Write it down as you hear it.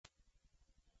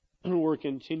we're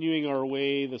continuing our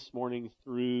way this morning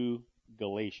through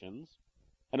Galatians.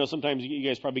 I know sometimes you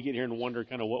guys probably get here and wonder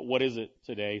kind of what is it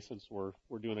today, since we're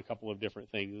doing a couple of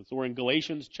different things. And so we're in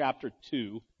Galatians chapter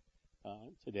 2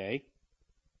 today.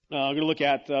 I'm going to look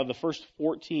at the first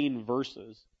 14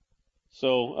 verses.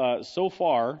 So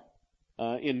far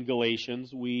in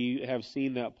Galatians, we have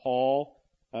seen that Paul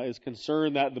is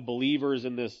concerned that the believers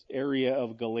in this area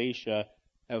of Galatia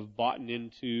have bought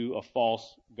into a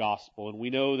false gospel. And we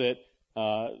know that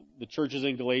the churches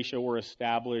in Galatia were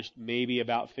established maybe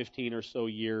about 15 or so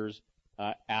years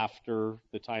after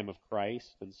the time of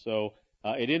Christ. And so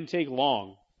it didn't take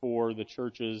long for the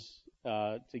churches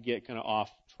to get kind of off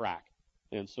track.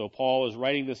 And so Paul is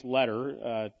writing this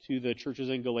letter to the churches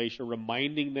in Galatia,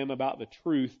 reminding them about the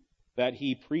truth that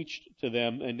he preached to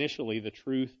them initially, the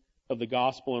truth of the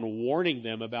gospel, and warning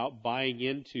them about buying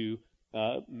into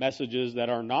messages that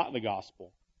are not the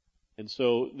gospel. And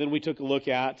so then we took a look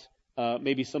at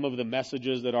maybe some of the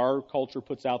messages that our culture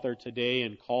puts out there today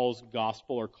and calls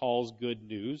gospel or calls good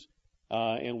news.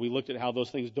 And we looked at how those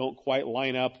things don't quite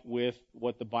line up with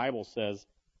what the Bible says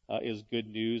is good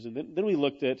news. And then we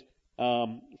looked at,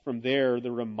 from there,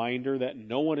 the reminder that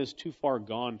no one is too far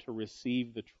gone to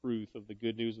receive the truth of the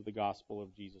good news of the gospel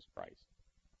of Jesus Christ.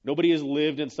 Nobody has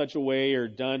lived in such a way or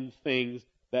done things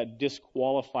that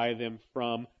disqualify them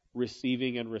from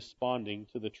receiving and responding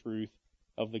to the truth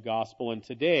of the gospel. And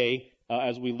today,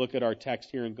 as we look at our text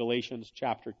here in Galatians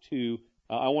chapter 2,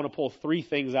 I want to pull three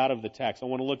things out of the text. I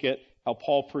want to look at how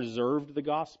Paul preserved the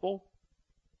gospel.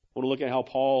 I want to look at how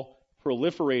Paul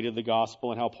proliferated the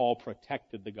gospel and how Paul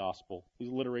protected the gospel. These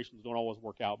alliterations don't always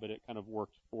work out, but it kind of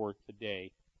worked for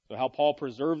today. So how Paul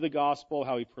preserved the gospel,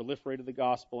 how he proliferated the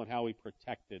gospel, and how he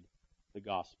protected the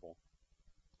gospel.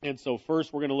 And so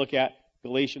first we're going to look at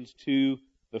Galatians 2,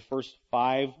 the first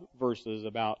 5 verses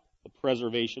about the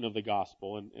preservation of the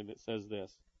gospel. And it says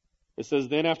this. It says,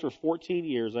 "Then after 14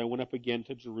 years I went up again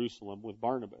to Jerusalem with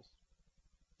Barnabas.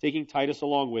 Taking Titus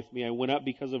along with me, I went up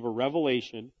because of a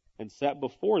revelation and set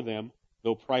before them,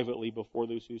 though privately before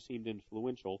those who seemed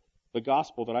influential, the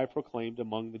gospel that I proclaimed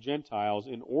among the Gentiles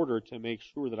in order to make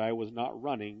sure that I was not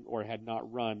running or had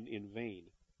not run in vain.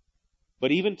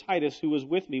 But even Titus, who was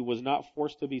with me, was not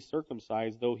forced to be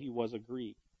circumcised, though he was a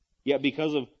Greek. Yet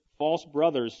because of false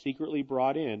brothers secretly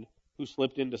brought in, who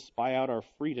slipped in to spy out our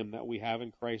freedom that we have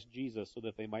in Christ Jesus, so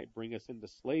that they might bring us into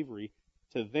slavery,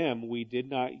 to them we did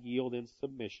not yield in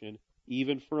submission,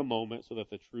 even for a moment, so that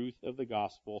the truth of the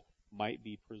gospel might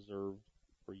be preserved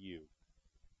for you."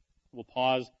 We'll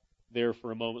pause there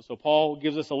for a moment. So Paul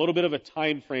gives us a little bit of a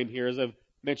time frame here. As I've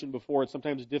mentioned before, it's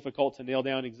sometimes difficult to nail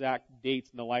down exact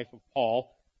dates in the life of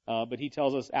Paul, but he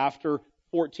tells us after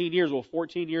 14 years. Well,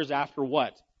 14 years after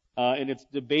what? And it's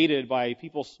debated by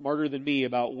people smarter than me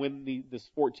about when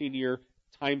this 14-year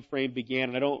time frame began.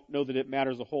 And I don't know that it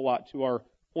matters a whole lot to our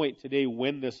point today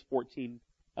when this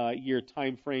 14-year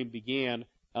time frame began.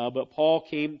 But Paul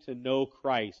came to know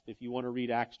Christ. If you want to read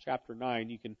Acts chapter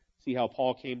 9, you can see how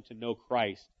Paul came to know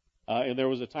Christ. And there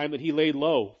was a time that he laid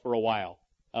low for a while.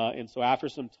 And so after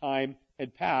some time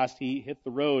had passed, he hit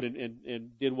the road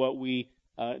and did what we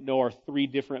know are 3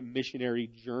 different missionary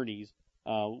journeys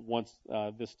once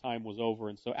this time was over.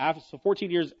 And so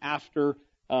 14 years after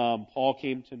Paul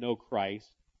came to know Christ,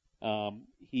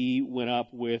 he went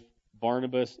up with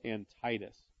Barnabas and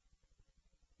Titus.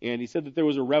 And he said that there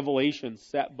was a revelation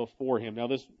set before him. Now,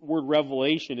 this word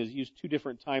revelation is used 2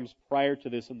 different times prior to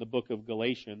this in the book of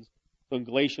Galatians. So in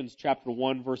Galatians chapter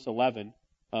 1, verse 11,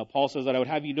 Paul says that I would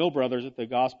have you know, brothers, that the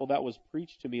gospel that was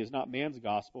preached to me is not man's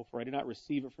gospel, for I did not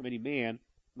receive it from any man,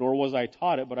 nor was I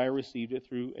taught it, but I received it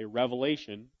through a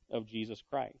revelation of Jesus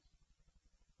Christ.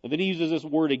 And then he uses this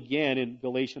word again in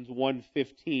Galatians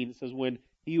 1:15. It says, when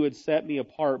he who had set me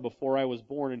apart before I was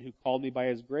born and who called me by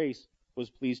his grace was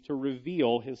pleased to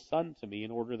reveal his Son to me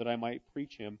in order that I might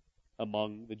preach him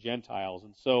among the Gentiles.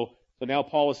 And so now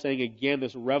Paul is saying again,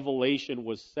 this revelation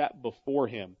was set before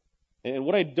him. And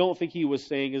what I don't think he was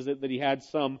saying is that he had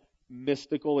some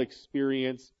mystical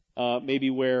experience, maybe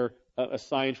where a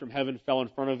sign from heaven fell in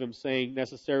front of him saying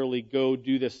necessarily go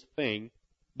do this thing,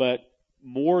 but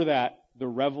more that the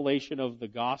revelation of the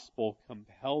gospel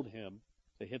compelled him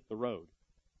to hit the road.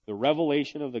 The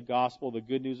revelation of the gospel, the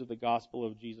good news of the gospel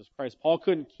of Jesus Christ. Paul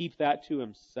couldn't keep that to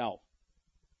himself.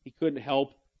 He couldn't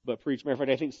help but preach. Matter of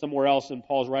fact, I think somewhere else in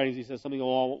Paul's writings he says something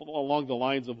along the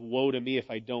lines of, woe to me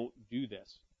if I don't do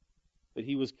this. That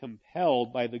he was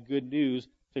compelled by the good news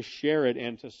to share it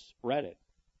and to spread it.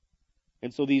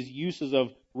 And so these uses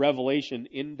of revelation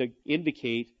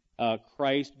indicate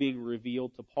Christ being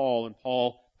revealed to Paul, and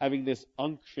Paul having this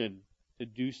unction to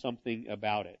do something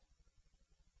about it.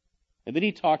 And then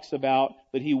he talks about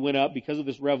that he went up because of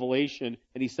this revelation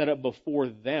and he set up before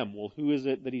them. Well, who is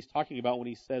it that he's talking about when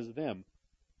he says them?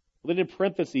 Well, then in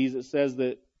parentheses it says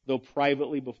that though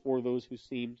privately before those who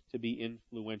seemed to be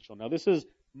influential. Now this is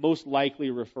most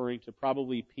likely referring to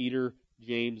probably Peter,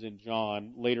 James, and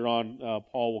John. Later on,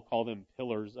 Paul will call them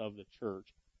pillars of the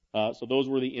church. So those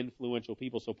were the influential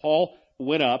people. So Paul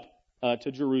went up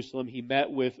to Jerusalem. He met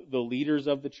with the leaders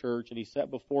of the church and he set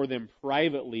before them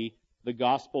privately the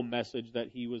gospel message that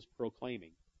he was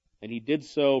proclaiming. And he did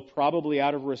so probably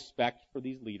out of respect for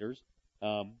these leaders.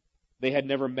 They had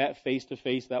never met face to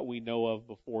face that we know of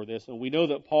before this. And we know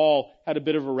that Paul had a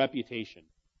bit of a reputation.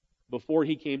 Before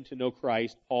he came to know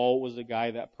Christ, Paul was a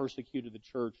guy that persecuted the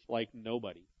church like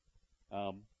nobody.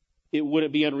 It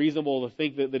wouldn't be unreasonable to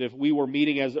think that if we were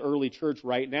meeting as the early church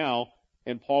right now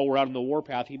and Paul were out on the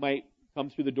warpath, he might come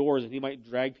through the doors and he might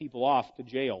drag people off to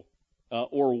jail.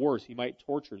 Or worse, he might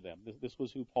torture them. This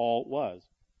was who Paul was.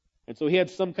 And so he had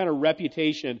some kind of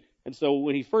reputation. And so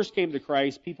when he first came to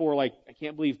Christ, people were like, I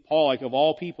can't believe Paul, like of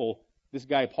all people, this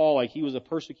guy Paul, like he was a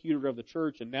persecutor of the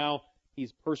church, and now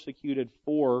he's persecuted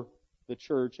for the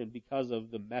church and because of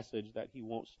the message that he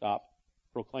won't stop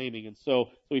proclaiming. And so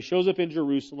he shows up in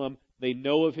Jerusalem. They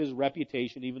know of his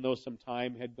reputation, even though some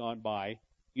time had gone by.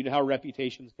 You know how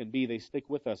reputations can be. They stick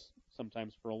with us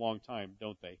sometimes for a long time,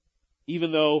 don't they?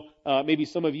 Even though maybe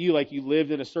some of you, like you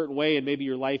lived in a certain way and maybe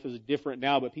your life is different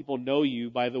now, but people know you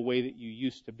by the way that you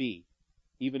used to be,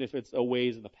 even if it's a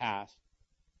ways in the past.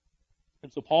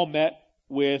 And so Paul met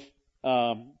with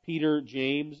Peter,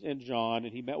 James, and John,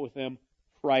 and he met with them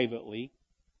privately.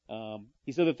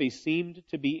 He said that they seemed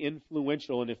to be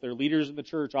influential, and if they're leaders in the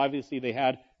church, obviously they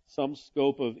had some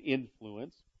scope of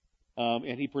influence.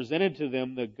 And he presented to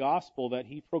them the gospel that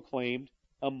he proclaimed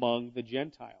among the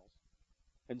Gentiles.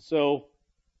 And so,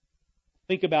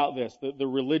 think about this, the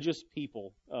religious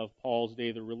people of Paul's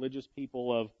day, the religious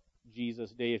people of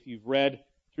Jesus' day. If you've read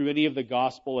through any of the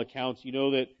gospel accounts, you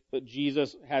know that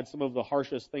Jesus had some of the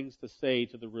harshest things to say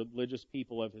to the religious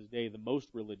people of his day, the most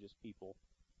religious people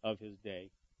of his day.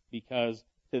 Because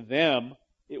to them,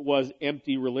 it was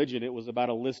empty religion. It was about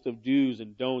a list of do's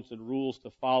and don'ts and rules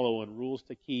to follow and rules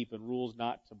to keep and rules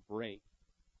not to break.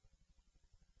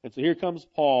 And so here comes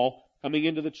Paul coming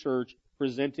into the church,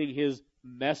 presenting his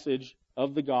message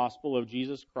of the gospel of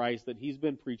Jesus Christ that he's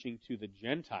been preaching to the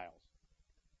Gentiles.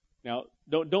 Now,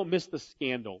 don't miss the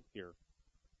scandal here.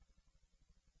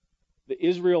 The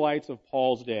Israelites of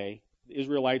Paul's day, the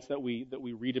Israelites that we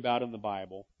read about in the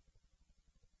Bible,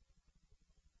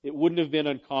 it wouldn't have been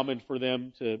uncommon for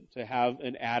them to have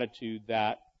an attitude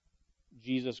that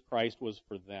Jesus Christ was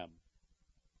for them,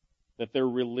 that their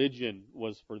religion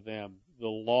was for them, the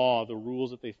law, the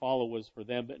rules that they follow was for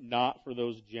them, but not for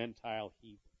those Gentile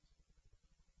heathens.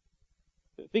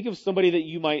 Think of somebody that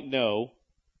you might know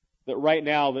that right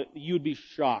now that you would be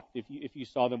shocked if you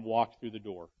saw them walk through the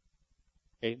door.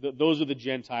 Okay, those are the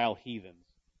Gentile heathens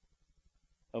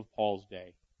of Paul's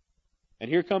day. And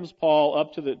here comes Paul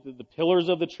up to the pillars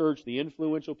of the church, the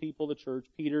influential people of the church,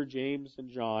 Peter, James,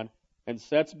 and John, and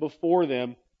sets before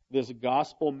them this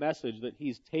gospel message that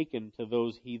he's taken to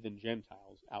those heathen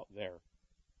Gentiles out there.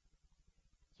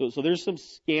 So there's some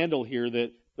scandal here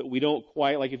that we don't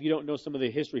quite, like if you don't know some of the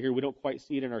history here, we don't quite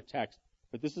see it in our text.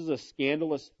 But this is a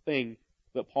scandalous thing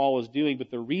that Paul is doing.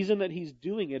 But the reason that he's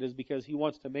doing it is because he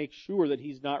wants to make sure that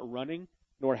he's not running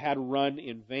nor had run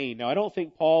in vain. Now, I don't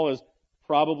think Paul is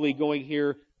probably going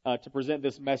here to present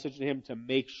this message to him to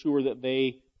make sure that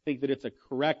they think that it's a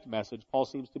correct message. Paul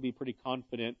seems to be pretty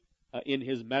confident in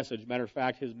his message. Matter of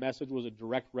fact, his message was a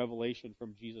direct revelation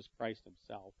from Jesus Christ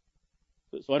himself.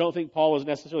 So I don't think Paul is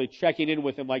necessarily checking in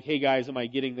with him like, hey guys, am I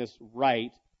getting this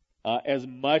right? As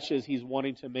much as he's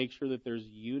wanting to make sure that there's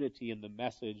unity in the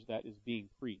message that is being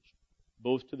preached,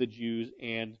 both to the Jews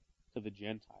and to the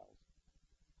Gentiles.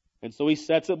 And so he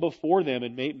sets it before them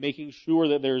and making sure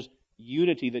that there's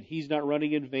unity, that he's not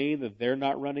running in vain, that they're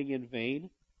not running in vain.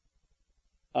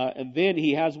 And then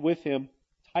he has with him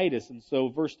Titus. And so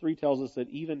verse 3 tells us that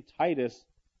even Titus,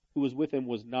 who was with him,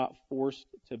 was not forced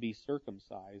to be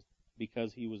circumcised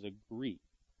because he was a Greek.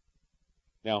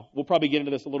 Now, we'll probably get into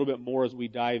this a little bit more as we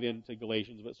dive into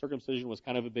Galatians, but circumcision was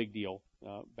kind of a big deal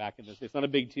back in this day. It's not a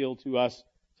big deal to us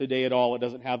today at all. It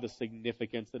doesn't have the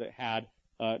significance that it had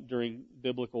during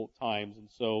biblical times. And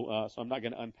so I'm not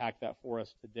going to unpack that for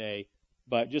us today.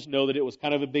 But just know that it was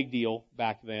kind of a big deal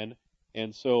back then.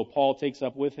 And so Paul takes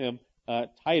up with him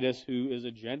Titus, who is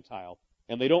a Gentile.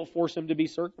 And they don't force him to be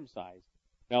circumcised.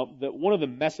 Now, one of the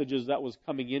messages that was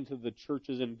coming into the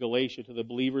churches in Galatia, to the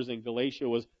believers in Galatia,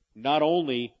 was not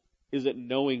only is it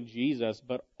knowing Jesus,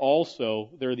 but also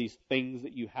there are these things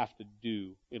that you have to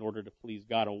do in order to please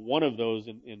God. And one of those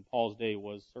in Paul's day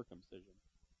was circumcision.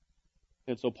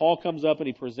 And so Paul comes up and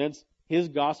he presents his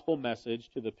gospel message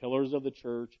to the pillars of the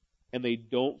church, and they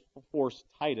don't force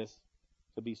Titus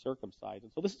to be circumcised.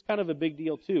 And so this is kind of a big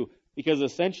deal too, because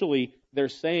essentially they're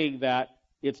saying that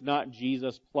it's not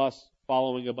Jesus plus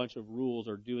following a bunch of rules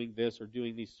or doing this or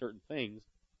doing these certain things.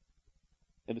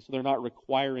 And so they're not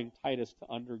requiring Titus to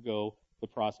undergo the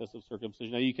process of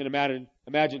circumcision. Now you can imagine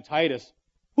Titus,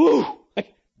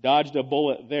 dodged a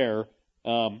bullet there.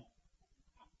 But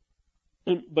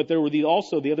there were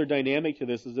also the other dynamic to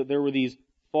this is that there were these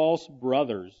false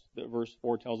brothers that verse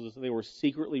 4 tells us, and they were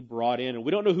secretly brought in. And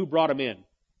we don't know who brought them in,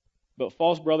 but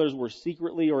false brothers were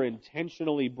secretly or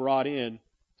intentionally brought in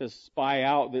to spy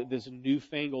out this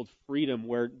newfangled freedom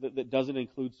that doesn't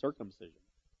include circumcision.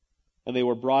 And they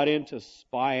were brought in to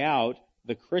spy out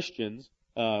the Christians,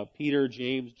 Peter,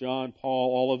 James, John,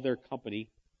 Paul, all of their company,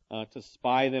 to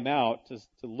spy them out, to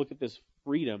look at this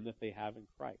freedom that they have in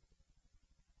Christ.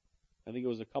 I think it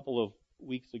was a couple of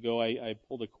weeks ago I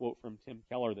pulled a quote from Tim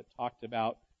Keller that talked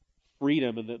about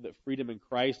freedom, and that freedom in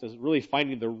Christ is really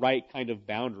finding the right kind of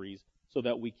boundaries so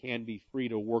that we can be free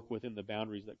to work within the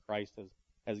boundaries that Christ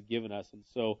has given us. And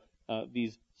so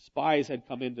these spies had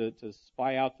come in to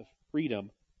spy out the freedom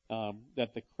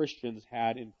that the Christians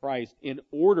had in Christ in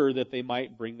order that they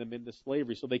might bring them into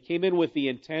slavery. So they came in with the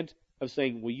intent of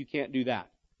saying, well, you can't do that.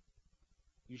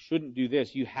 You shouldn't do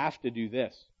this. You have to do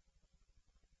this.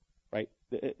 Right?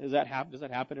 Does that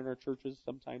happen in our churches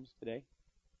sometimes today?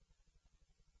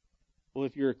 Well,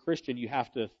 if you're a Christian, you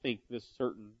have to think this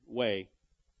certain way.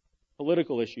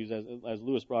 Political issues, as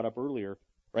Lewis brought up earlier,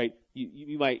 right?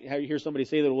 You might hear somebody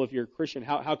say that, well, if you're a Christian,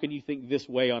 how can you think this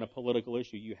way on a political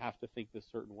issue? You have to think this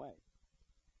certain way.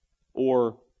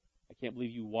 Or, I can't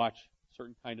believe you watch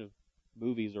certain kind of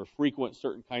movies or frequent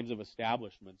certain kinds of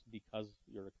establishments because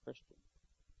you're a Christian.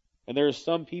 And there are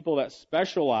some people that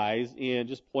specialize in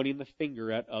just pointing the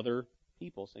finger at other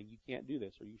people, saying you can't do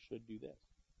this or you should do this.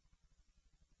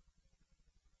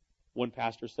 One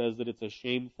pastor says that it's a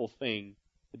shameful thing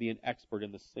to be an expert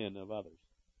in the sin of others.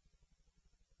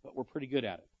 But we're pretty good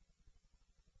at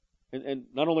it. And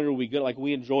not only are we good, like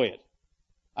we enjoy it.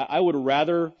 I would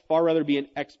far rather be an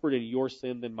expert in your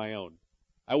sin than my own.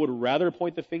 I would rather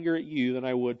point the finger at you than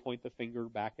I would point the finger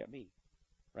back at me.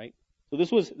 Right? So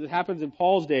this happens in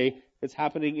Paul's day. It's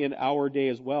happening in our day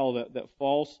as well, that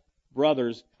false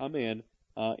brothers come in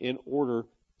order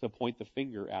to point the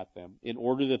finger at them, in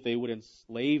order that they would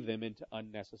enslave them into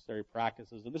unnecessary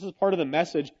practices. And this is part of the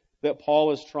message that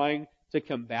Paul is trying to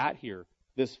combat here.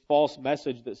 This false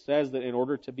message that says that in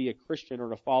order to be a Christian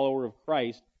or a follower of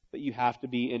Christ, that you have to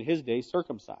be, in his day,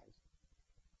 circumcised.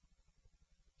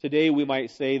 Today we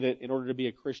might say that in order to be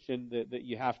a Christian, that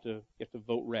you have to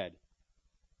vote red.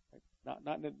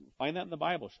 Find that in the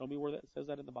Bible. Show me where that says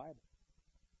that in the Bible.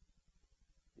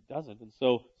 It doesn't. And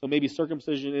so maybe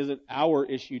circumcision isn't our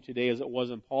issue today as it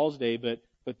was in Paul's day, but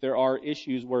there are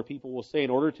issues where people will say in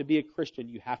order to be a Christian,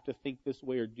 you have to think this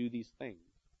way or do these things.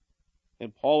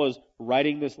 And Paul is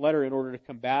writing this letter in order to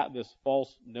combat this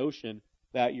false notion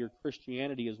that your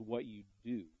Christianity is what you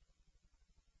do.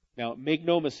 Now, make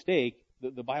no mistake,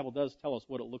 the Bible does tell us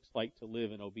what it looks like to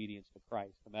live in obedience to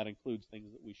Christ, and that includes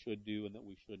things that we should do and that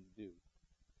we shouldn't do.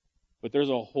 But there's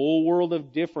a whole world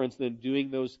of difference than doing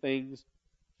those things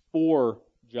for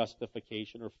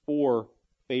justification or for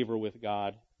favor with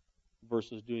God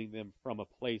versus doing them from a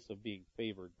place of being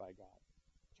favored by God.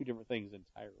 Two different things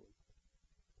entirely.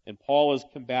 And Paul is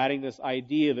combating this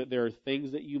idea that there are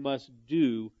things that you must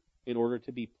do in order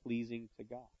to be pleasing to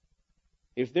God.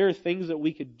 If there are things that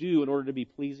we could do in order to be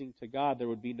pleasing to God, there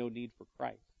would be no need for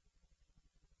Christ.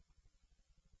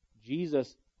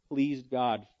 Jesus pleased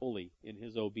God fully in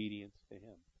his obedience to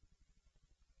him.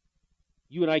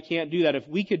 You and I can't do that. If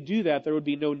we could do that, there would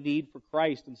be no need for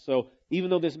Christ. And so, even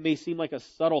though this may seem like a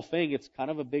subtle thing, it's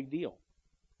kind of a big deal.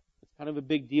 It's kind of a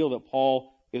big deal that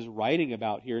Paul is writing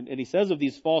about here. And he says of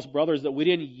these false brothers that we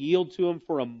didn't yield to them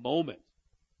for a moment.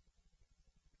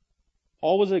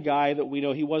 Paul was a guy that we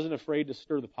know he wasn't afraid to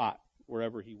stir the pot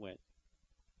wherever he went.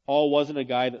 Paul wasn't a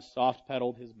guy that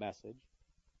soft-pedaled his message,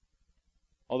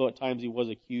 although at times he was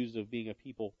accused of being a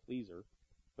people pleaser.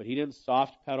 But he didn't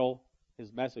soft-pedal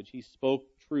his message. He spoke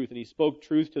truth, and he spoke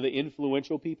truth to the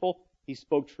influential people. He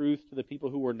spoke truth to the people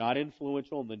who were not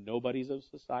influential and the nobodies of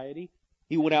society.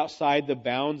 He went outside the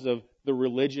bounds of the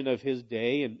religion of his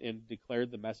day and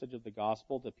declared the message of the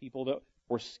gospel to people that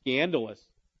were scandalous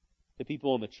to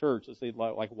people in the church that say,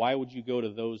 like, why would you go to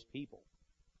those people?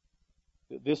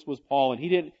 This was Paul, and he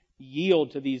didn't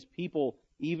yield to these people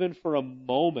even for a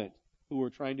moment who were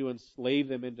trying to enslave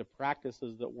them into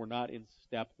practices that were not in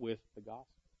step with the gospel.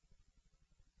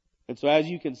 And so as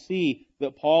you can see,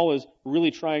 that Paul is really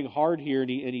trying hard here, and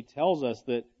he tells us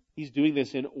that he's doing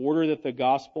this in order that the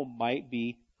gospel might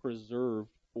be preserved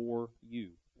for you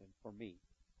and for me.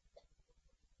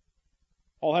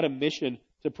 Paul had a mission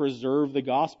to preserve the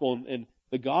gospel, and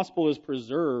the gospel is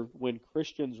preserved when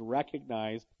Christians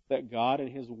recognize that God and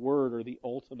His Word are the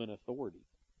ultimate authority,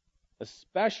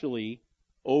 especially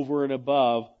over and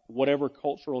above whatever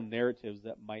cultural narratives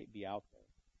that might be out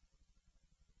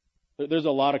there. There's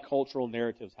a lot of cultural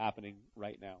narratives happening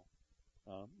right now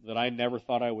that I never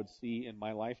thought I would see in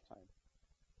my lifetime.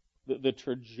 The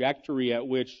trajectory at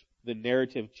which the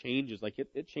narrative changes, like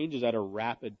it changes at a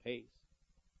rapid pace.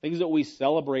 Things that we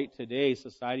celebrate today,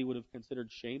 society would have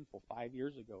considered shameful 5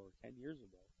 years ago or 10 years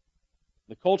ago.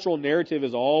 The cultural narrative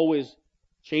is always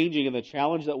changing, and the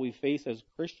challenge that we face as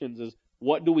Christians is,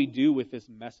 what do we do with this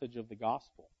message of the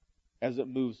gospel as it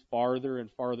moves farther and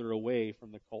farther away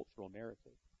from the cultural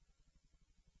narrative?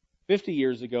 50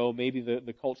 years ago, maybe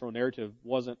the cultural narrative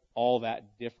wasn't all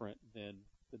that different than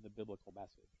the biblical message.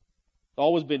 It's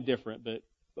always been different, but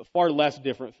far less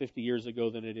different 50 years ago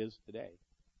than it is today.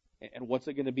 And what's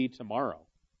it going to be tomorrow?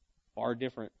 Far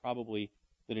different, probably,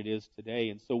 than it is today.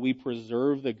 And so we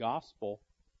preserve the gospel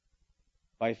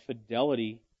by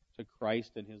fidelity to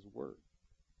Christ and His Word.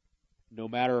 No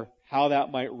matter how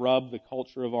that might rub the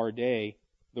culture of our day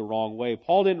the wrong way.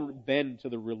 Paul didn't bend to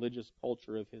the religious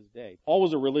culture of his day. Paul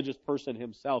was a religious person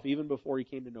himself. Even before he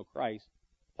came to know Christ,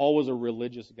 Paul was a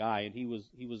religious guy, and he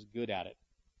was good at it.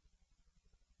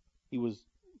 He was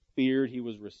feared, he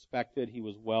was respected, he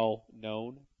was well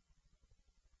known.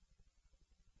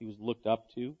 He was looked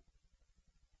up to.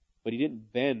 But he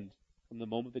didn't bend from the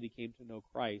moment that he came to know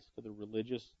Christ to the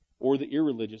religious or the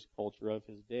irreligious culture of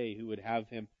his day who would have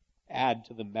him add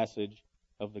to the message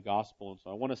of the gospel. And so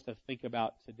I want us to think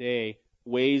about today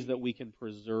ways that we can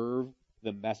preserve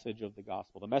the message of the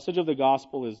gospel. The message of the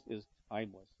gospel is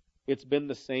timeless. It's been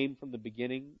the same from the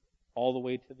beginning all the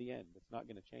way to the end. It's not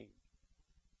going to change.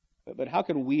 But how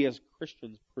can we as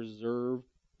Christians preserve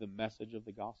the message of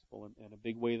the gospel? And a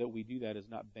big way that we do that is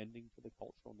not bending to the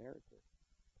cultural narrative.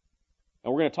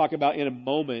 And we're going to talk about in a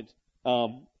moment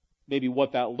maybe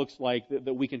what that looks like,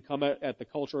 that we can come at the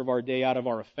culture of our day out of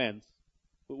our offense,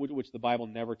 which the Bible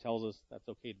never tells us that's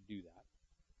okay to do that.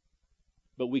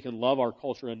 But we can love our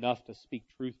culture enough to speak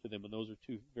truth to them, and those are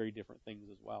two very different things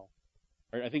as well.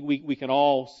 Right? I think we can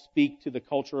all speak to the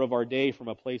culture of our day from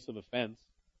a place of offense.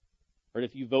 Right?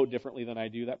 If you vote differently than I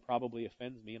do, that probably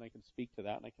offends me, and I can speak to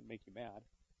that, and I can make you mad.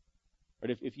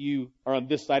 Right? If you are on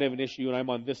this side of an issue and I'm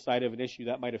on this side of an issue,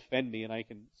 that might offend me, and I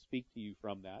can speak to you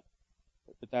from that.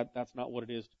 But that's not what it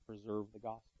is to preserve the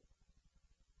gospel.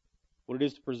 What it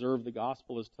is to preserve the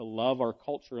gospel is to love our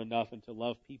culture enough and to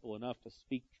love people enough to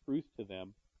speak truth to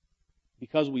them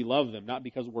because we love them, not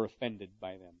because we're offended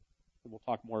by them. And we'll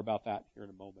talk more about that here in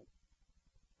a moment.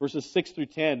 Verses 6 through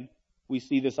 10, we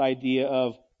see this idea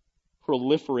of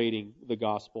proliferating the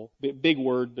gospel. Big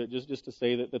word, but just to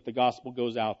say that the gospel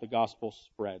goes out, the gospel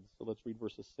spreads. So let's read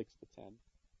verses 6 to 10.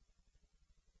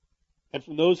 And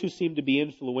from those who seem to be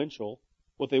influential,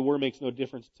 what they were makes no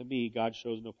difference to me. God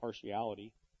shows no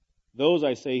partiality. Those,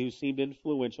 I say, who seemed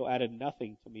influential added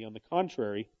nothing to me. On the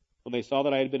contrary, when they saw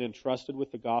that I had been entrusted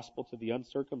with the gospel to the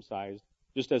uncircumcised,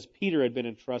 just as Peter had been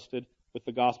entrusted with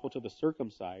the gospel to the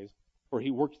circumcised, for he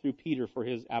worked through Peter for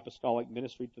his apostolic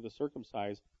ministry to the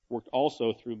circumcised, worked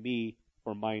also through me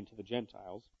for mine to the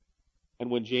Gentiles.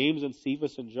 And when James and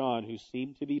Cephas and John, who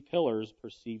seemed to be pillars,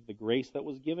 perceived the grace that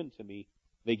was given to me,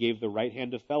 they gave the right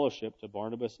hand of fellowship to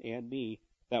Barnabas and me,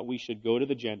 that we should go to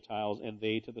the Gentiles and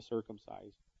they to the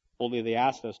circumcised. Only they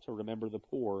asked us to remember the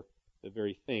poor, the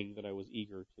very thing that I was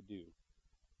eager to do.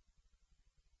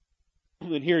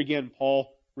 And here again,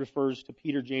 Paul refers to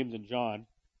Peter, James, and John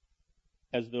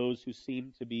as those who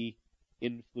seem to be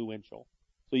influential.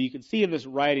 So you can see in this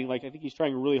writing, I think he's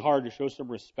trying really hard to show some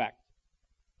respect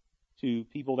to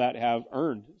people that have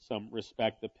earned some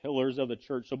respect, the pillars of the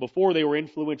church. So before they were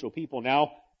influential people,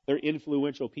 now they're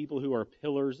influential people who are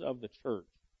pillars of the church.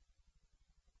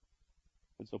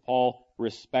 And so Paul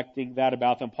respecting that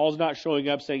about them. Paul's not showing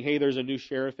up saying, hey, there's a new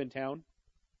sheriff in town.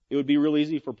 It would be real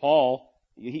easy for Paul.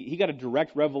 He got a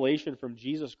direct revelation from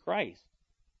Jesus Christ.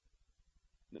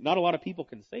 Not a lot of people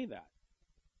can say that.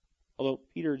 Although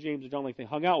Peter, James, and John, they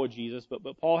hung out with Jesus, but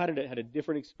Paul had a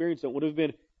different experience. It would have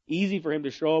been easy for him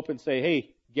to show up and say,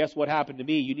 hey, guess what happened to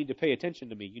me? You need to pay attention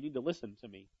to me. You need to listen to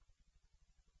me.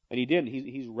 And he didn't.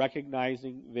 He's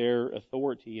recognizing their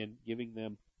authority and giving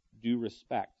them due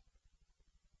respect.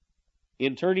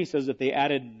 In turn, he says that they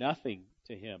added nothing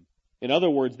to him. In other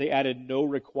words, they added no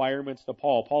requirements to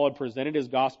Paul. Paul had presented his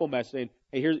gospel message saying,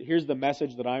 hey, here's the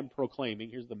message that I'm proclaiming.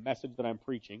 Here's the message that I'm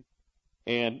preaching.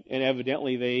 And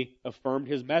evidently they affirmed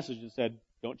his message and said,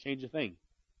 don't change a thing.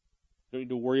 Don't need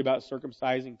to worry about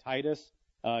circumcising Titus.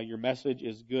 Your message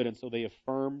is good. And so they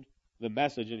affirmed the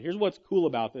message. And here's what's cool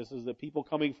about this is that people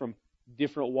coming from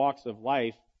different walks of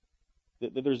life,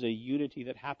 that there's a unity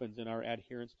that happens in our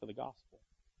adherence to the gospel.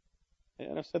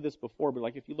 And I've said this before, but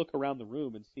like if you look around the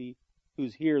room and see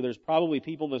who's here, there's probably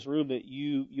people in this room that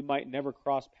you might never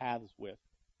cross paths with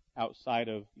outside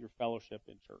of your fellowship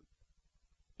in church.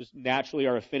 Just naturally,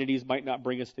 our affinities might not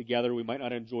bring us together. We might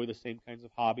not enjoy the same kinds of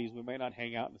hobbies. We might not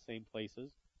hang out in the same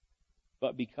places.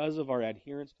 But because of our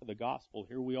adherence to the gospel,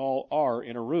 here we all are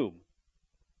in a room,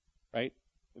 right?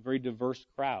 A very diverse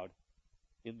crowd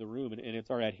in the room. And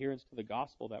it's our adherence to the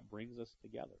gospel that brings us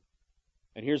together.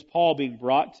 And here's Paul being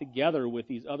brought together with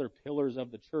these other pillars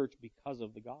of the church because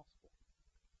of the gospel.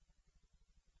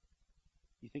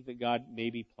 You think that God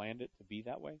maybe planned it to be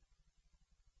that way?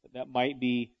 That might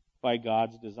be by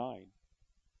God's design.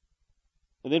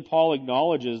 And then Paul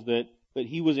acknowledges that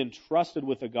he was entrusted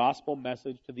with the gospel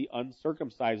message to the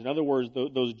uncircumcised. In other words,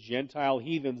 those Gentile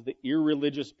heathens, the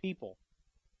irreligious people.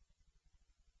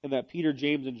 And that Peter,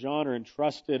 James, and John are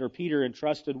entrusted, or Peter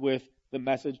entrusted with the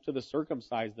message to the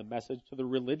circumcised, the message to the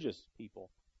religious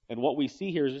people. And what we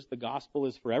see here is just the gospel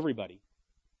is for everybody,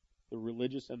 the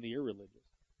religious and the irreligious.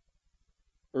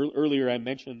 Earlier I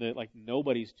mentioned that like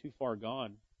nobody's too far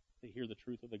gone to hear the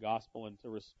truth of the gospel and to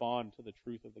respond to the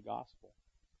truth of the gospel.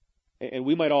 And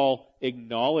we might all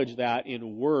acknowledge that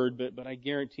in word, but I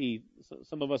guarantee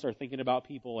some of us are thinking about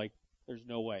people like, there's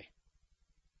no way.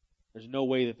 There's no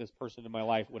way that this person in my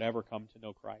life would ever come to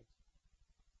know Christ.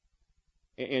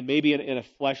 And maybe in a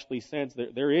fleshly sense,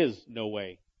 there is no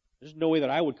way. There's no way that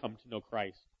I would come to know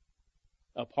Christ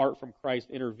apart from Christ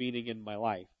intervening in my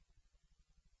life.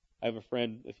 I have a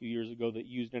friend a few years ago that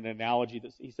used an analogy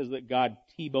that he says that God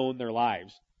T-boned their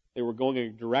lives. They were going in a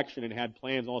direction and had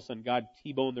plans. All of a sudden, God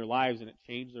T-boned their lives and it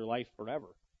changed their life forever.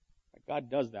 God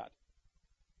does that.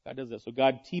 God does that. So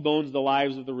God T-bones the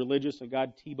lives of the religious and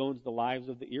God T-bones the lives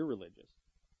of the irreligious.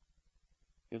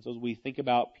 And so as we think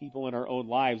about people in our own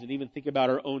lives and even think about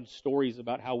our own stories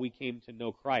about how we came to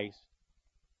know Christ,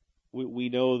 we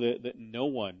know that no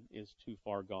one is too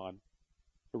far gone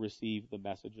to receive the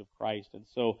message of Christ. And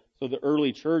so the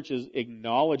early church is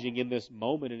acknowledging in this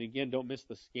moment, and again, don't miss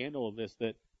the scandal of this,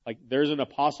 that like there's an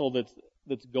apostle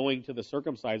that's going to the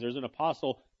circumcised. There's an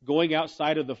apostle going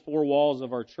outside of the four walls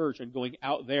of our church and going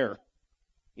out there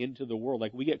into the world.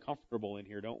 Like we get comfortable in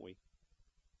here, don't we?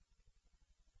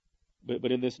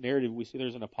 But in this narrative, we see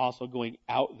there's an apostle going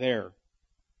out there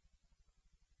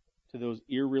to those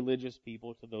irreligious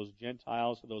people, to those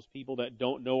Gentiles, to those people that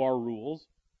don't know our rules,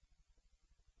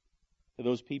 to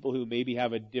those people who maybe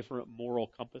have a different moral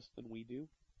compass than we do,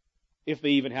 if they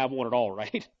even have one at all,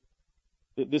 right?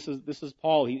 This is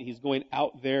Paul. He's going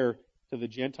out there to the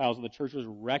Gentiles, and the church is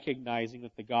recognizing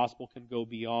that the gospel can go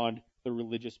beyond the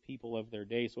religious people of their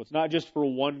day. So it's not just for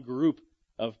one group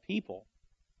of people.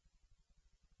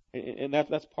 And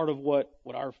that's part of what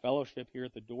our fellowship here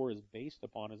at the door is based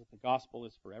upon, is that the gospel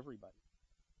is for everybody.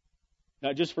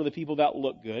 Not just for the people that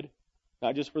look good,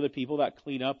 not just for the people that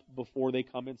clean up before they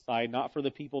come inside, not for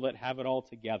the people that have it all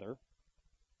together.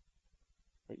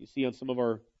 Right? You see on some of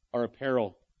our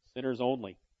apparel, sinners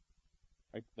only.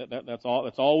 Right? That's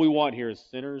all we want here is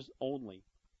sinners only,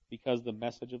 because the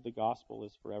message of the gospel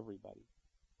is for everybody.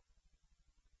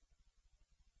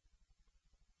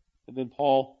 And then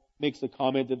Paul makes a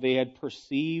comment that they had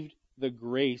perceived the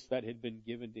grace that had been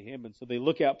given to him. And so they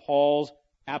look at Paul's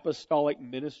apostolic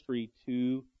ministry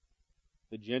to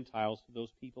the Gentiles, to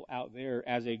those people out there,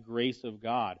 as a grace of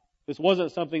God. This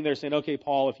wasn't something they're saying, okay,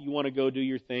 Paul, if you want to go do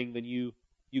your thing, then you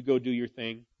go do your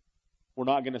thing. We're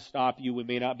not going to stop you. We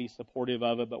may not be supportive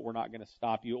of it, but we're not going to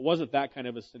stop you. It wasn't that kind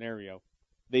of a scenario.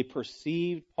 They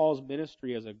perceived Paul's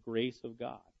ministry as a grace of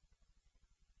God.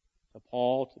 To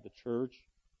Paul, to the church,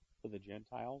 to the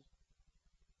Gentiles.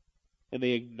 And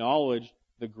they acknowledged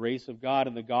the grace of God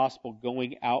and the gospel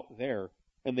going out there.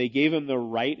 And they gave him the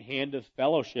right hand of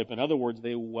fellowship. In other words,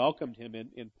 they welcomed him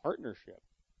in partnership.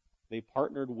 They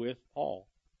partnered with Paul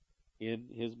in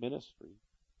his ministry.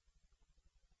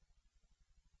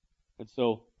 And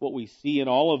so what we see in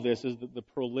all of this is the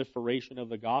proliferation of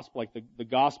the gospel. Like the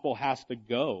gospel has to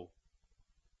go.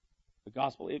 The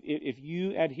gospel, if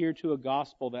you adhere to a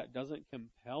gospel that doesn't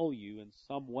compel you in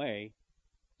some way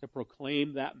to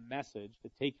proclaim that message,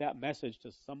 to take that message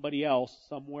to somebody else,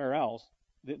 somewhere else,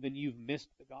 then you've missed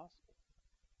the gospel.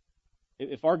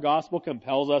 If our gospel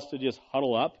compels us to just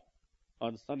huddle up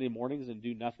on Sunday mornings and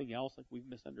do nothing else, like we've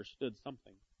misunderstood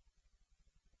something.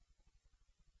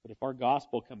 But if our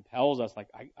gospel compels us, like,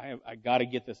 I got to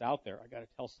get this out there. I got to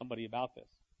tell somebody about this.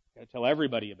 I got to tell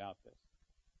everybody about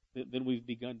this. Then we've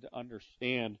begun to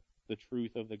understand the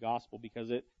truth of the gospel,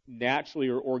 because it naturally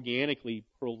or organically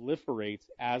proliferates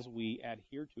as we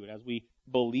adhere to it, as we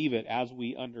believe it, as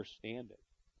we understand it.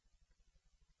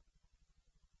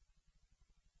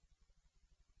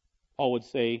 Paul would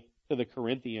say to the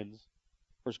Corinthians,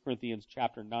 1 Corinthians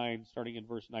chapter 9, starting in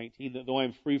verse 19, that though I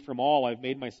am free from all, I've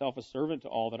made myself a servant to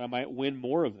all, that I might win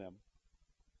more of them.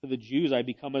 To the Jews I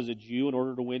become as a Jew in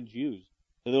order to win Jews.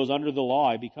 To those under the law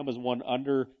I become as one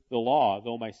under the law,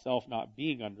 though myself not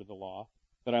being under the law,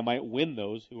 that I might win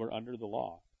those who are under the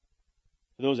law.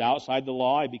 To those outside the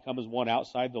law I become as one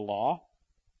outside the law,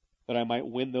 that I might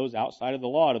win those outside of the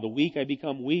law. To the weak I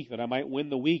become weak, that I might win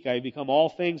the weak. I become all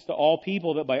things to all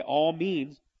people, that by all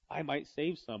means I might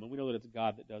save some. And we know that it's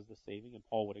God that does the saving, and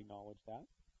Paul would acknowledge that.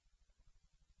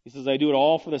 He says, I do it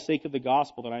all for the sake of the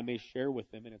gospel, that I may share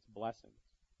with them in its blessings.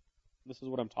 This is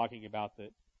what I'm talking about,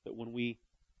 that when we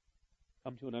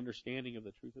come to an understanding of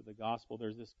the truth of the gospel,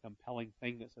 there's this compelling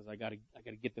thing that says, I got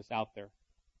to get this out there.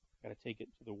 I got to take it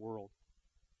to the world.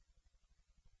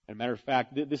 And matter of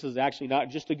fact, this is actually not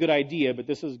just a good idea, but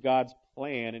this is God's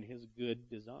plan and His good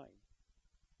design.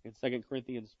 In 2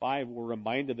 Corinthians 5, we're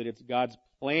reminded that it's God's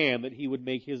plan that He would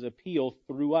make His appeal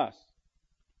through us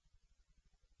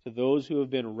to those who have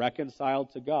been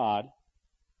reconciled to God,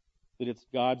 that it's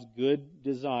God's good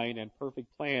design and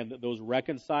perfect plan that those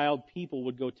reconciled people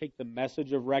would go take the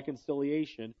message of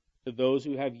reconciliation to those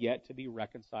who have yet to be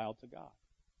reconciled to God.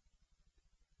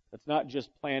 That's not just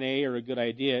plan A or a good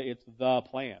idea, it's the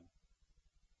plan.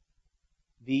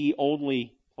 The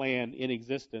only plan in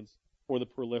existence for the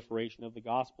proliferation of the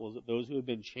gospel is that those who have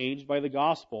been changed by the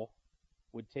gospel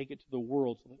would take it to the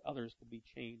world so that others could be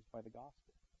changed by the gospel.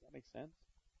 Does that make sense?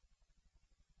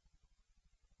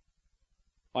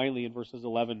 Finally, in verses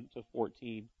 11 to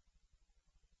 14,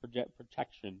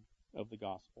 protection of the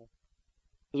gospel.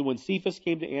 It says, when Cephas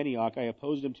came to Antioch, I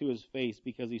opposed him to his face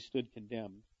because he stood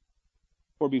condemned.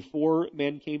 For before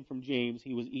men came from James,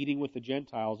 he was eating with the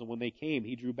Gentiles, and when they came,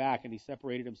 he drew back and he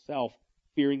separated himself,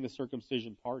 fearing the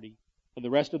circumcision party. And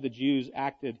the rest of the Jews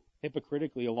acted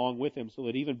hypocritically along with him, so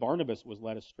that even Barnabas was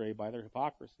led astray by their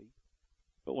hypocrisy.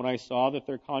 But when I saw that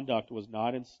their conduct was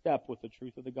not in step with the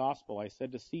truth of the gospel, I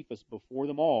said to Cephas before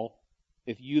them all,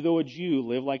 if you, though a Jew,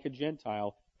 live like a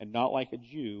Gentile and not like a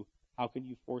Jew, how can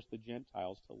you force the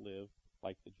Gentiles to live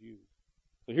like the Jews?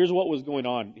 So here's what was going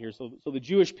on here. So the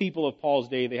Jewish people of Paul's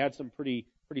day, they had some pretty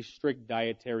strict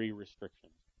dietary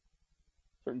restrictions.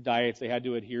 Certain diets they had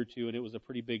to adhere to, and it was a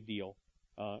pretty big deal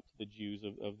to the Jews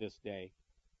of this day.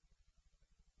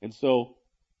 And so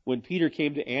when Peter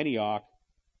came to Antioch,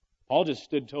 Paul just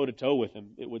stood toe-to-toe with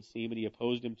him, it would seem, and he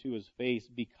opposed him to his face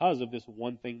because of this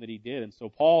one thing that he did. And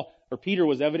so Peter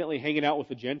was evidently hanging out with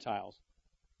the Gentiles,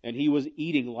 and he was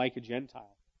eating like a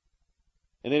Gentile.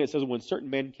 And then it says when certain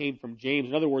men came from James,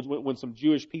 in other words, when some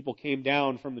Jewish people came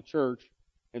down from the church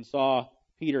and saw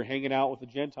Peter hanging out with the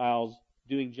Gentiles,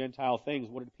 doing Gentile things,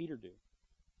 what did Peter do?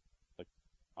 Like,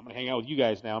 I'm going to hang out with you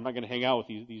guys now. I'm not going to hang out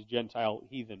with these Gentile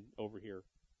heathen over here.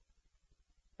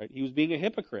 Right? He was being a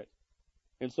hypocrite.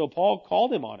 And so Paul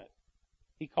called him on it.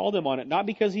 He called him on it, not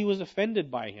because he was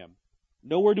offended by him.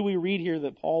 Nowhere do we read here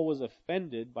that Paul was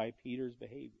offended by Peter's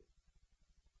behavior.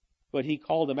 But he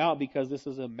called him out because this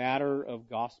is a matter of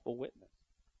gospel witness.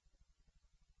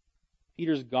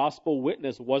 Peter's gospel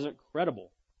witness wasn't credible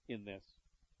in this,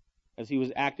 as he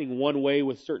was acting one way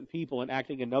with certain people and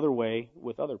acting another way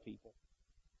with other people.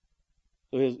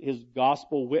 So his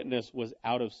gospel witness was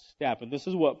out of step. And this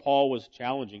is what Paul was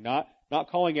challenging. Not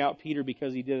calling out Peter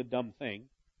because he did a dumb thing.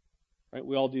 Right?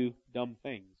 We all do dumb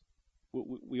things.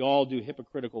 We all do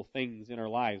hypocritical things in our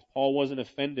lives. Paul wasn't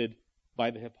offended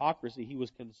by the hypocrisy. He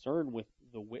was concerned with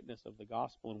the witness of the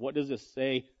gospel. And what does this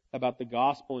say about the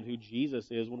gospel and who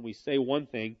Jesus is when we say one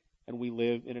thing and we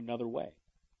live in another way?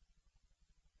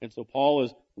 And so Paul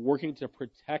is working to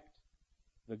protect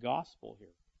the gospel here.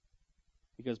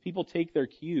 Because people take their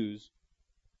cues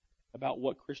about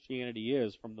what Christianity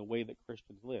is from the way that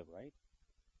Christians live, right?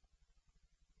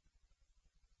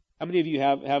 How many of you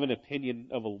have an opinion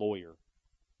of a lawyer?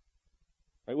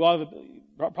 Right? Well,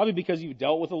 probably because you've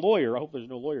dealt with a lawyer. I hope there's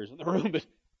no lawyers in the room, but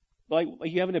like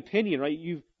you have an opinion, right?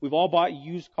 We've all bought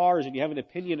used cars, and you have an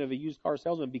opinion of a used car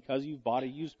salesman because you've bought a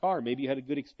used car. Maybe you had a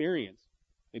good experience.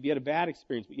 Maybe you had a bad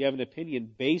experience, but you have an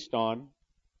opinion based on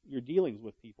your dealings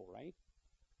with people, right?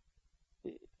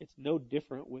 It's no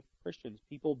different with Christians.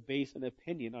 People base an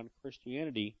opinion on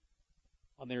Christianity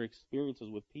on their experiences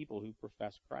with people who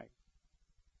profess Christ.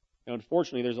 Now,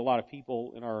 unfortunately, there's a lot of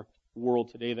people in our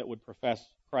world today that would profess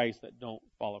Christ that don't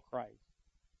follow Christ.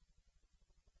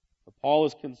 But Paul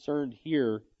is concerned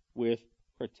here with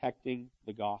protecting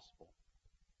the gospel.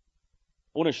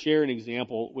 I want to share an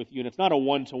example with you, and it's not a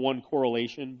one-to-one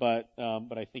correlation, but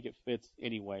I think it fits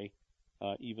anyway,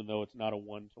 even though it's not a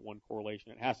one-to-one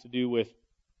correlation. It has to do with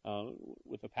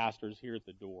the pastors here at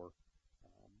the door.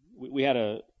 We had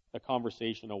a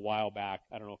conversation a while back,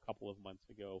 I don't know, a couple of months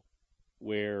ago,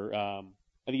 where I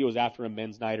think it was after a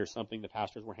men's night or something. The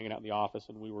pastors were hanging out in the office,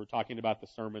 and we were talking about the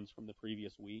sermons from the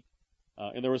previous week.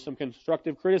 And there was some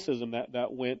constructive criticism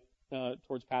that went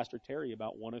towards Pastor Terry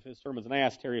about one of his sermons. And I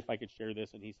asked Terry if I could share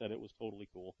this, and he said it was totally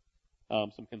cool.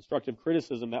 Some constructive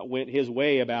criticism that went his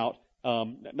way about,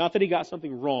 not that he got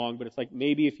something wrong, but it's like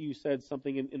maybe if you said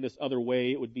something in this other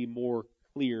way, it would be more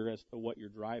clear as to what you're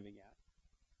driving at.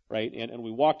 Right? And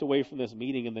we walked away from this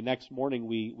meeting, and the next morning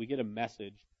we get a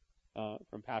message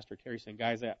from Pastor Terry saying,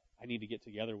 guys, I need to get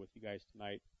together with you guys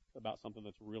tonight about something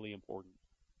that's really important.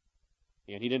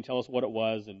 And he didn't tell us what it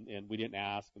was, and we didn't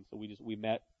ask, and so we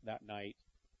met that night.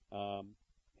 And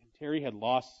Terry had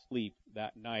lost sleep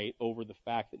that night over the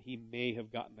fact that he may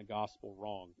have gotten the gospel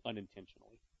wrong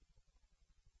unintentionally.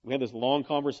 We had this long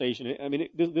conversation. I mean,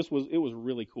 it was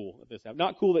really cool that this happened.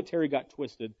 Not cool that Terry got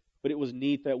twisted, but it was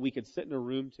neat that we could sit in a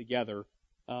room together,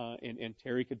 and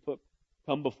Terry could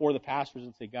come before the pastors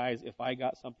and say, guys, if I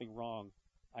got something wrong,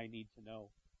 I need to know.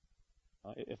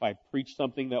 If I preached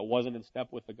something that wasn't in step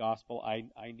with the gospel,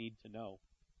 I need to know.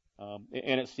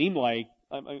 And it seemed like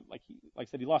I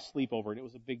said, he lost sleep over it. It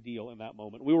was a big deal in that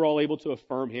moment. We were all able to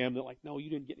affirm him that, like, no, you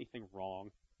didn't get anything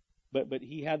wrong. But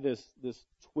he had this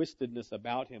twistedness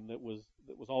about him that was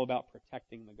all about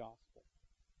protecting the gospel.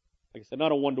 Like I said,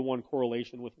 not a one-to-one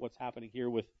correlation with what's happening here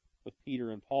with Peter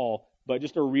and Paul, but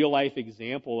just a real-life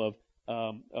example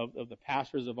of the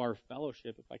pastors of our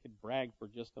fellowship. If I could brag for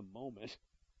just a moment,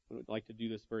 I don't like to do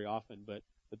this very often, but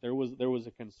there was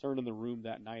a concern in the room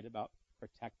that night about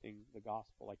protecting the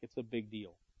gospel. Like, it's a big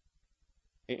deal.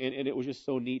 And it was just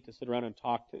so neat to sit around and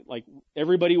talk to, like,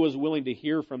 everybody was willing to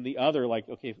hear from the other, like,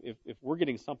 okay, if we're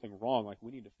getting something wrong, like,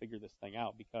 we need to figure this thing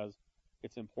out because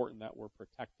it's important that we're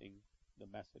protecting the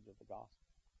message of the gospel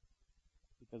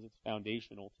because it's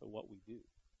foundational to what we do.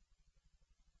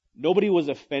 Nobody was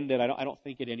offended, I don't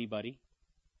think, at anybody.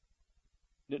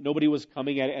 Nobody was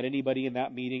coming at anybody in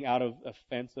that meeting out of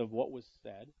offense of what was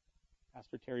said.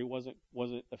 Pastor Terry wasn't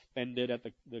offended at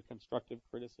the constructive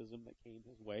criticism that came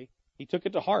his way. He took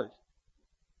it to heart.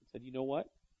 He said, you know what?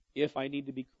 If I need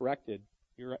to be corrected,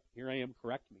 here I am,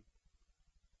 correct me.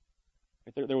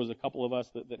 There was a couple of us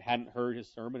that hadn't heard his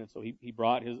sermon, and so he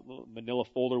brought his little manila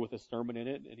folder with his sermon in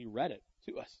it, and he read it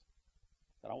to us.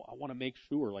 He said, I want to make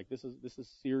sure, like, this is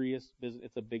serious business.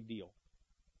 It's a big deal.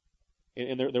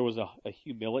 And there was a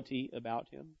humility about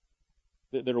him.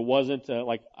 There wasn't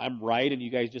like, I'm right and you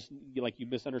guys just, like, you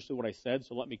misunderstood what I said,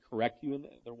 so let me correct you. And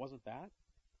there wasn't that.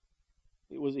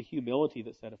 It was a humility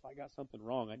that said, if I got something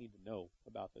wrong, I need to know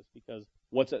about this, because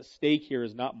what's at stake here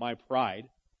is not my pride.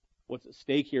 What's at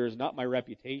stake here is not my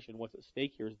reputation. What's at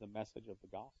stake here is the message of the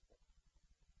gospel.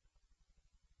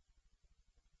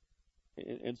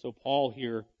 And so Paul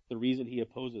here, the reason he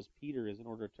opposes Peter is in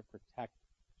order to protect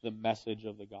the message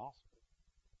of the gospel.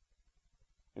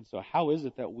 And so how is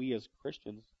it that we as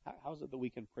Christians, how is it that we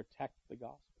can protect the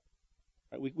gospel?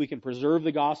 Right? We can preserve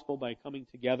the gospel by coming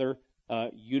together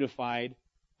unified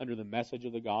under the message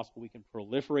of the gospel. We can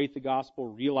proliferate the gospel,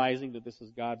 realizing that this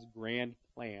is God's grand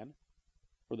plan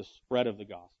for the spread of the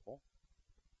gospel.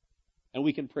 And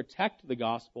we can protect the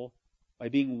gospel by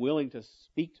being willing to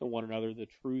speak to one another the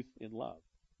truth in love.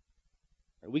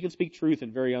 Right? We can speak truth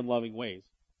in very unloving ways.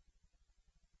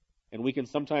 And we can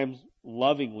sometimes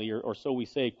lovingly, or so we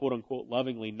say, quote unquote,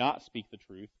 lovingly, not speak the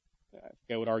truth.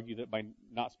 I would argue that by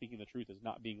not speaking the truth is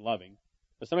not being loving.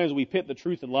 But sometimes we pit the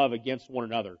truth and love against one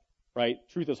another, right?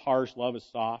 Truth is harsh, love is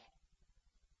soft.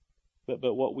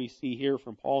 But what we see here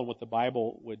from Paul and what the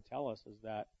Bible would tell us is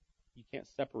that you can't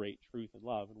separate truth and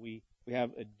love. And we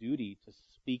have a duty to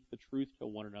speak the truth to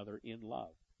one another in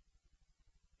love.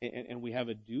 And we have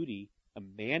a duty, a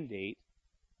mandate,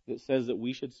 that says that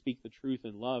we should speak the truth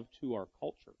in love to our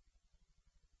culture.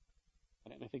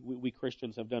 And I think we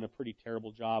Christians have done a pretty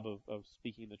terrible job of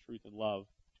speaking the truth in love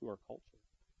to our culture.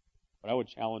 But I would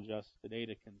challenge us today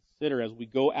to consider, as we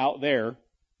go out there,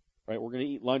 right, we're going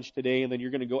to eat lunch today, and then you're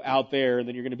going to go out there, and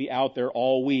then you're going to be out there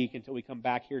all week until we come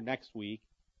back here next week.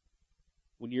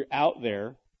 When you're out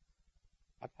there,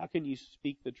 how can you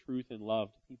speak the truth in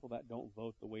love to people that don't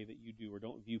vote the way that you do, or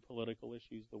don't view political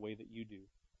issues the way that you do?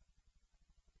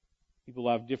 People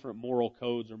have different moral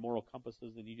codes or moral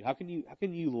compasses than you do. How can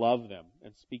you love them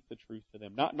and speak the truth to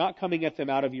them? Not coming at them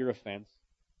out of your offense.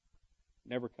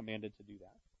 Never commanded to do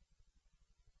that.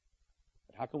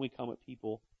 But how can we come at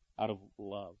people out of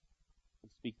love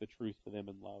and speak the truth to them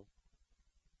in love?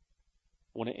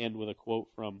 I want to end with a quote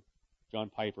from John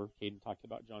Piper. Caden talked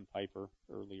about John Piper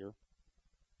earlier.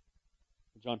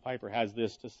 John Piper has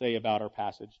this to say about our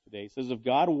passage today. He says, if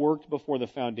God worked before the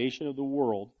foundation of the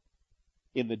world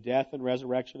in the death and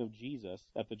resurrection of Jesus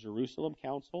at the Jerusalem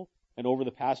Council and over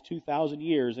the past 2,000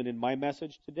 years and in my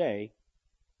message today,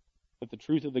 that the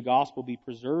truth of the gospel be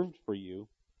preserved for you,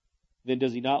 then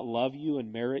does he not love you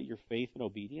and merit your faith and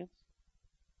obedience?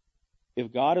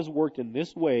 If God has worked in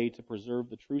this way to preserve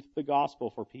the truth of the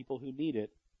gospel for people who need it,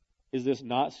 is this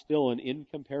not still an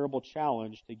incomparable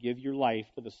challenge to give your life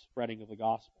to the spreading of the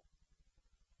gospel?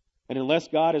 And unless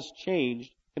God has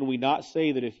changed, can we not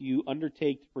say that if you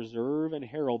undertake to preserve and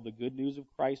herald the good news of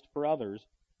Christ for others,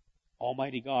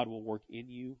 Almighty God will work in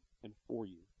you and for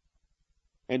you?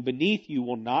 And beneath you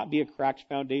will not be a cracked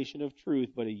foundation of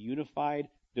truth, but a unified,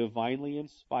 divinely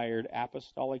inspired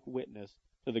apostolic witness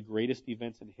to the greatest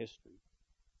events in history.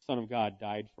 The Son of God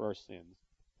died for our sins,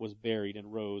 was buried,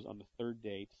 and rose on the third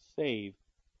day to save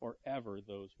forever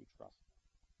those who trust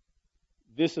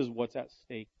him. This is what's at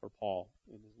stake for Paul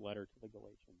in his letter to the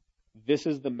Galatians. This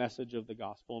is the message of the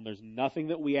gospel, and there's nothing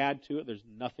that we add to it. There's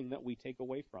nothing that we take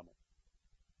away from it.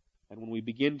 And when we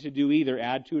begin to do either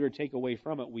add to it or take away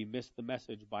from it, we miss the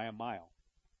message by a mile.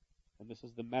 And this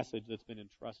is the message that's been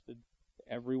entrusted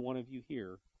to every one of you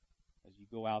here as you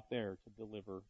go out there to deliver